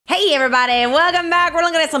Hey everybody, welcome back. We're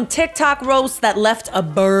looking at some TikTok roasts that left a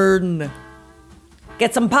burn.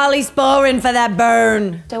 Get some polysporin for that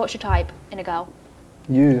burn. So what's your type in a girl?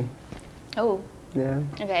 You. Oh. Yeah.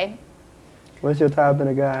 Okay. What's your type in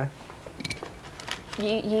a guy?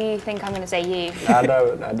 You think I'm gonna say you? I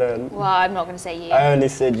don't. Well, I'm not gonna say you. I only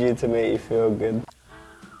said you to make you feel good.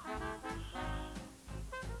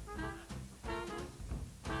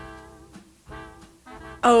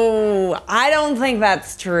 Oh, I don't think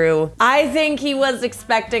that's true. I think he was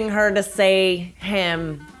expecting her to say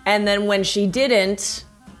him. And then when she didn't,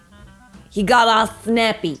 he got all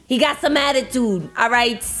snappy. He got some attitude, all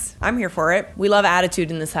right? I'm here for it. We love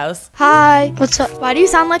attitude in this house. Hi. What's up? Why do you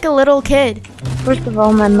sound like a little kid? First of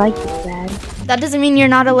all, my mic is bad. That doesn't mean you're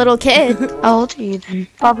not a little kid. How old are you then?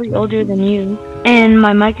 Probably older than you. And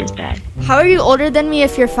my mic is bad. How are you older than me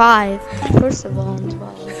if you're 5? First of all, I'm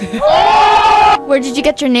 12. Where did you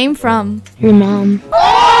get your name from? Your mom.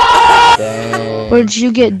 Dang. Where did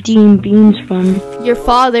you get Dean Beans from? Your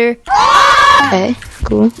father. Okay,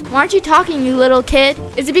 cool. Why aren't you talking, you little kid?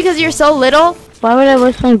 Is it because you're so little? Why would I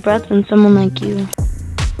waste my breath on someone like you?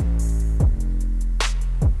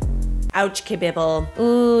 Ouch, kibibble.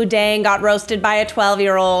 Ooh, dang, got roasted by a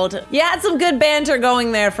 12-year-old. You had some good banter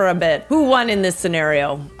going there for a bit. Who won in this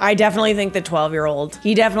scenario? I definitely think the 12-year-old.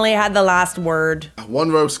 He definitely had the last word.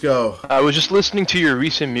 One roast go. I was just listening to your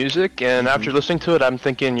recent music, and after listening to it, I'm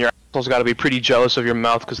thinking your asshole's gotta be pretty jealous of your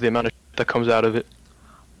mouth because of the amount of that comes out of it.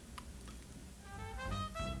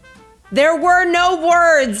 There were no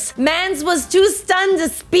words. Mans was too stunned to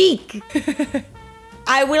speak.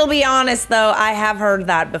 I will be honest though, I have heard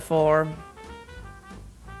that before.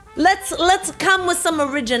 Let's come with some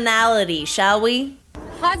originality, shall we?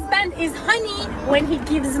 Husband is honey when he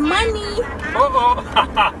gives money.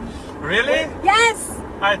 Oh, really? Yes.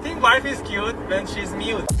 I think wife is cute when she's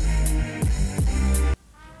mute.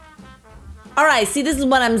 All right, see, this is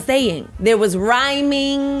what I'm saying. There was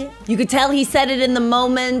rhyming. You could tell he said it in the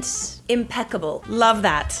moment. Impeccable. Love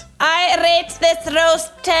that. I rate this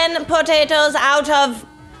roast 10 potatoes out of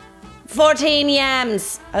 14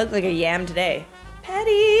 yams. I look like a yam today.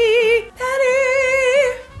 Patty.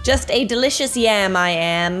 Just a delicious yam, I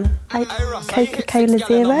am. Coca-Cola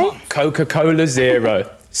Zero? Coca-Cola Zero.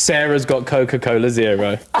 Sarah's got Coca-Cola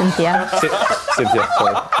Zero. Cynthia. Cynthia,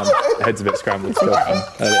 sorry. My head's a bit scrambled.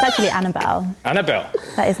 It's actually Annabelle. Annabelle?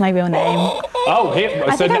 That is my real name. Oh, here.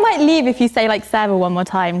 I think I might leave if you say like Sarah one more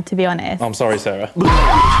time, to be honest. I'm sorry, Sarah.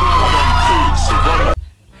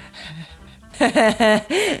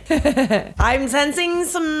 I'm sensing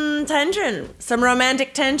some tension, some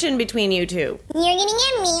romantic tension between you two. You're gonna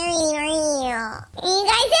get married, are you? Are you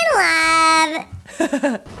guys in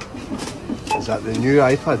love? Is that the new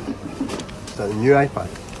iPad? Is that the new iPad?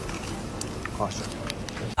 Awesome.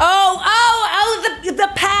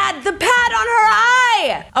 The pad on her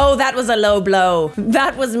eye. Oh, that was a low blow.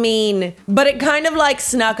 That was mean. But it kind of like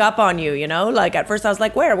snuck up on you, you know? Like at first I was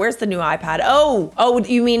like, where's the new iPad? Oh,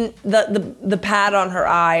 you mean the pad on her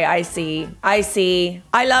eye. I see. I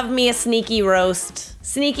love me a sneaky roast.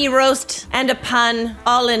 Sneaky roast and a pun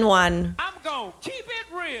all in one. I'm gonna keep it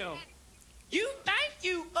real. You think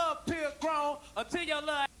you up here grown until your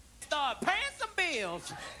little start paying some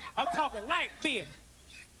bills. I'm talking light bill,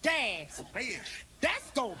 gas,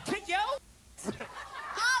 that's gonna kick you out.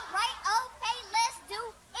 Alright, okay, let's do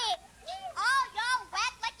it. All y'all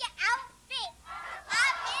whack like your outfit.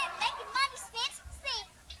 I've been making money since.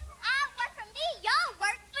 I work for me, y'all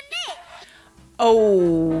work for me.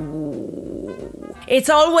 Oh.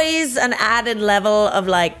 It's always an added level of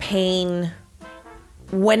like pain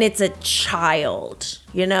when it's a child,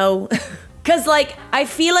 you know? Cause like, I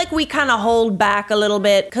feel like we kind of hold back a little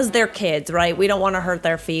bit cause they're kids, right? We don't want to hurt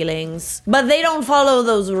their feelings, but they don't follow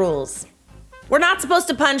those rules. We're not supposed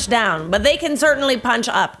to punch down, but they can certainly punch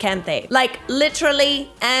up, can't they? Like literally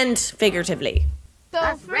and figuratively.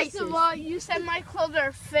 So first of all, you said my clothes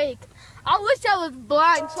are fake. I wish I was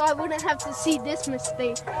blind so I wouldn't have to see this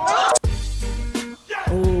mistake.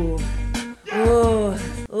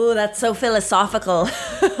 Ooh, that's so philosophical.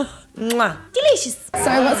 Mwah. Delicious.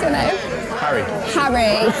 So what's your name? Harry.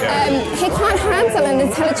 He can't handle an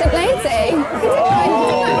intelligent lady.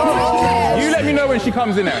 You let me know when she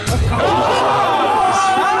comes in there.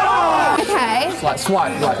 Okay. Like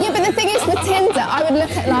swipe. Like. Yeah, but the thing is with Tinder, I would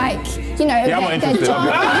look at like, you know, Yeah, I'm not interested.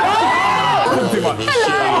 Too much.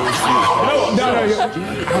 Hello. No.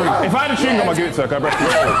 If I had a chewing gum, I'd give it to her. Go brush it.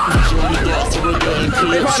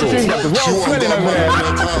 If I had a chewing gum, because what I'm smelling over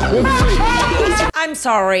there. I'm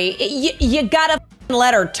sorry. You gotta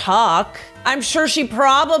let her talk. I'm sure she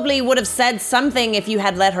probably would have said something if you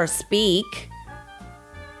had let her speak.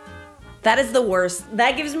 That is the worst.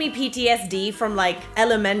 That gives me PTSD from like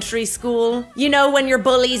elementary school. You know, when your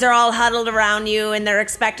bullies are all huddled around you and they're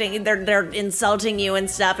insulting you and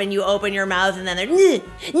stuff, and you open your mouth and then they're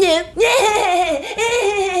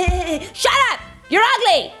shut up! You're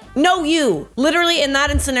ugly! No, you. Literally in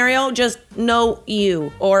that scenario, just no,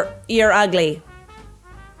 you. Or you're ugly.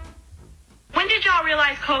 When did y'all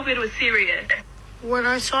realize COVID was serious? When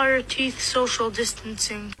I saw your teeth social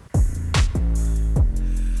distancing.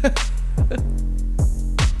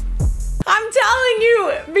 I'm telling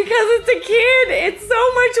you, because it's a kid, it's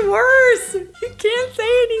so much worse. You can't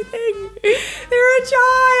say anything. They're a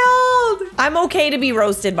child. I'm okay to be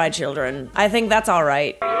roasted by children. I think that's all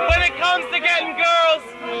right. When it comes to getting girls,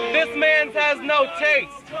 this man's has no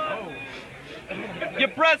taste. Your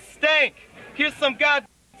breath stank. Here's some goddamn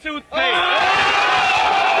toothpaste. Wait.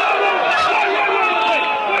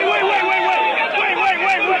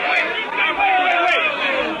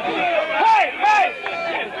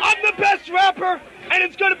 Hey! I'm the best rapper, and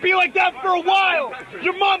it's gonna be like that for a while.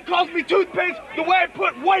 Your mom calls me toothpaste the way I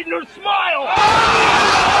put white in her smile.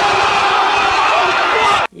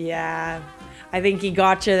 Yeah. I think he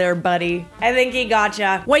gotcha there, buddy. I think he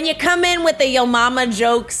gotcha. When you come in with the yo mama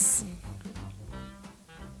jokes,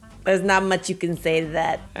 there's not much you can say to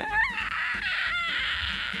that.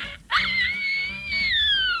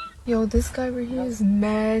 Yo, this guy right here is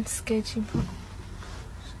mad sketchy.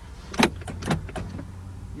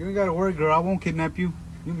 You ain't gotta worry, girl. I won't kidnap you.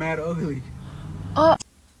 You mad ugly. Oh.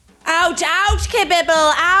 Ouch, ouch,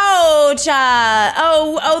 Kibibble, ouch.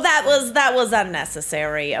 That was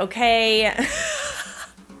unnecessary, okay?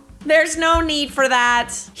 There's no need for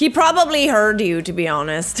that. He probably heard you, to be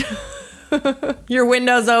honest. Your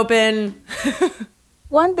window's open.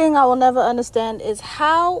 One thing I will never understand is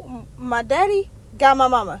how my daddy got my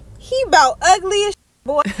mama. He about ugly as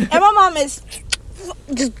boy. And my mom is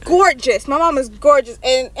just gorgeous. My mom is gorgeous.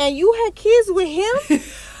 And you had kids with him?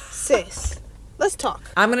 Sis, let's talk.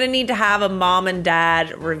 I'm gonna need to have a mom and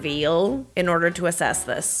dad reveal in order to assess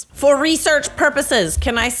this. For research purposes,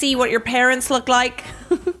 can I see what your parents look like?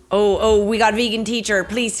 Oh, we got vegan teacher.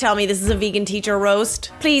 Please tell me this is a vegan teacher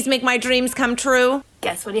roast. Please make my dreams come true.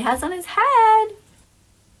 Guess what he has on his head?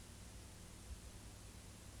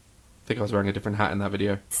 I think I was wearing a different hat in that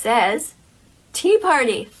video. Says, Tea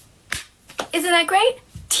Party. Isn't that great?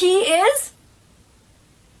 Tea is?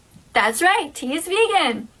 That's right, tea is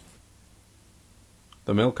vegan.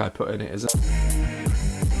 The milk I put in it isn't.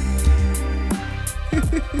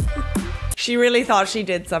 She really thought she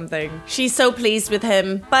did something. She's so pleased with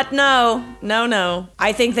him. But no.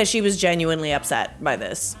 I think that she was genuinely upset by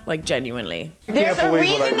this. Like, genuinely. There's a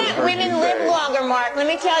reason that women live longer, Mark. Let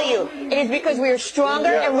me tell you. It is because we are stronger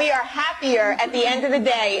and we are happier at the end of the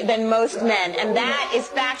day than most men. And that is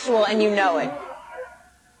factual, and you know it.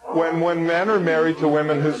 When men are married to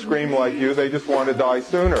women who scream like you, they just want to die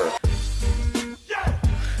sooner.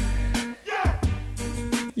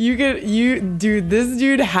 Dude, this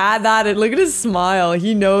dude had that, and look at his smile.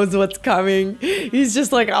 He knows what's coming. He's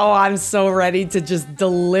just like, oh, I'm so ready to just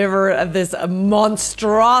deliver this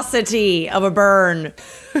monstrosity of a burn.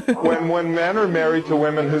 when men are married to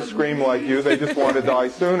women who scream like you, they just want to die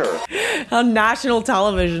sooner. On national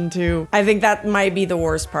television, too. I think that might be the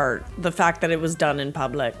worst part. The fact that it was done in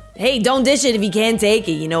public. Hey, don't dish it if you can't take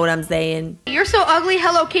it. You know what I'm saying? You're so ugly,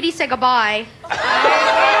 Hello Kitty, say goodbye.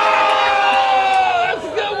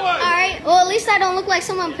 Well, at least I don't look like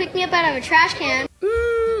someone picked me up out of a trash can.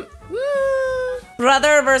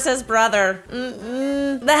 Brother versus brother.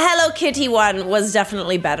 The Hello Kitty one was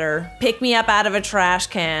definitely better. Pick me up out of a trash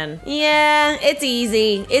can. Yeah, it's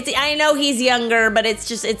easy. I know he's younger, but it's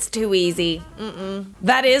too easy.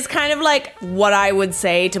 That is kind of like what I would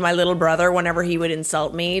say to my little brother whenever he would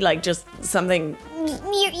insult me. Like, just something.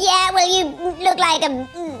 Yeah, well, you look like a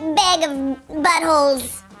bag of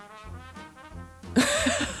buttholes.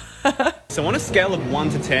 So on a scale of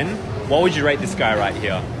 1 to 10, what would you rate this guy right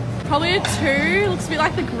here? Probably a 2. Looks a bit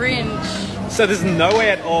like the Grinch. So there's no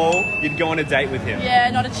way at all you'd go on a date with him?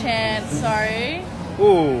 Yeah, not a chance, sorry.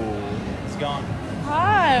 Ooh, he's gone.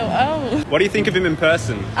 Oh. What do you think of him in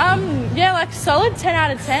person? Yeah, like solid 10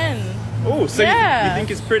 out of 10. Ooh, so yeah. you think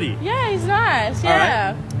he's pretty? Yeah, he's nice, yeah. All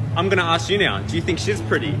right. I'm gonna ask you now, do you think she's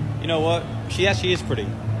pretty? You know what? She actually is pretty.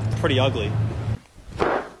 Pretty ugly.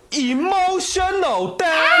 Emotional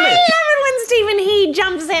damage. I love it when Stephen He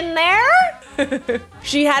jumps in there.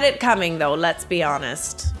 She had it coming, though, let's be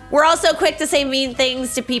honest. We're also quick to say mean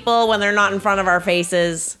things to people when they're not in front of our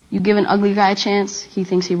faces. You give an ugly guy a chance, he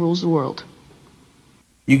thinks he rules the world.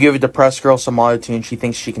 You give a depressed girl some auto-tune, she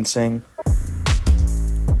thinks she can sing.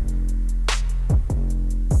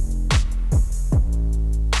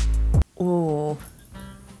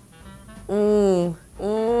 I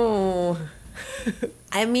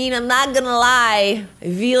mean, I'm not gonna lie. I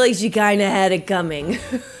feel like she kinda had it coming.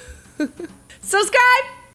 Subscribe!